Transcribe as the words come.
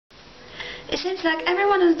It seems like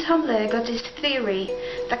everyone on Tumblr got this theory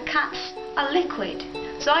that cats are liquid.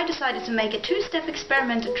 So I decided to make a two-step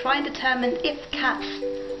experiment to try and determine if cats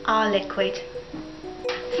are liquid.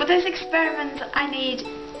 For this experiment I need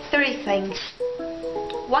three things.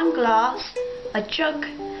 One glass, a jug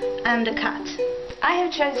and a cat. I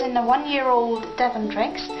have chosen a 1-year-old Devon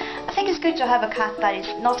Rex. I think it's good to have a cat that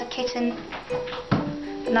is not a kitten,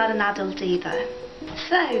 but not an adult either.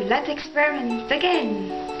 So let the experiment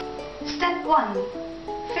begin. Step 1.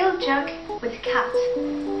 Fill jug with cat.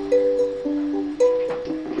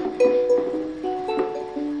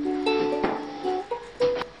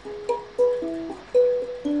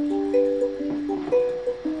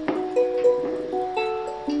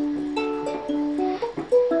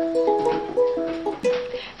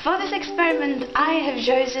 For this experiment I have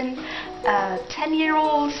chosen a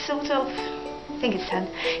 10-year-old sort of, I think it's 10,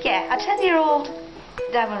 yeah, a 10-year-old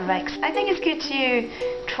Devon Rex. I think it's good to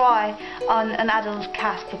try on an adult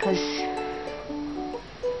cat because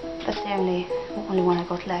that's the only one I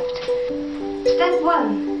got left. Step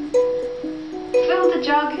 1. Fill the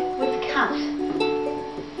jug with cat.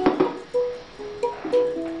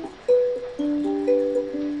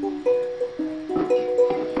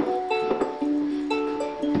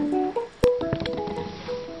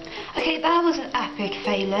 Okay, that was an epic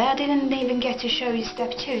failure. I didn't even get to show you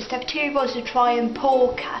step 2. Step 2 was to try and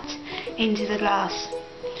pour cat into the glass.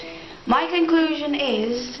 My conclusion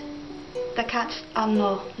is the cats are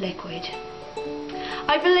not liquid.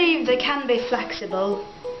 I believe they can be flexible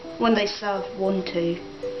when they so want to,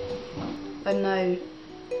 but no,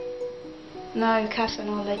 cats are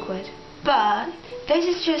not liquid. But this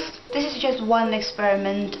is just one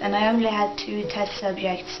experiment, and I only had 2 test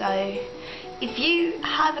subjects. So if you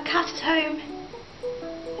have a cat at home,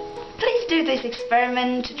 please do this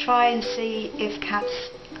experiment to try and see if cats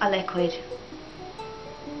are liquid.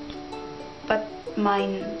 But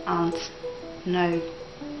mine aren't. No,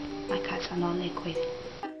 my cats are not liquid.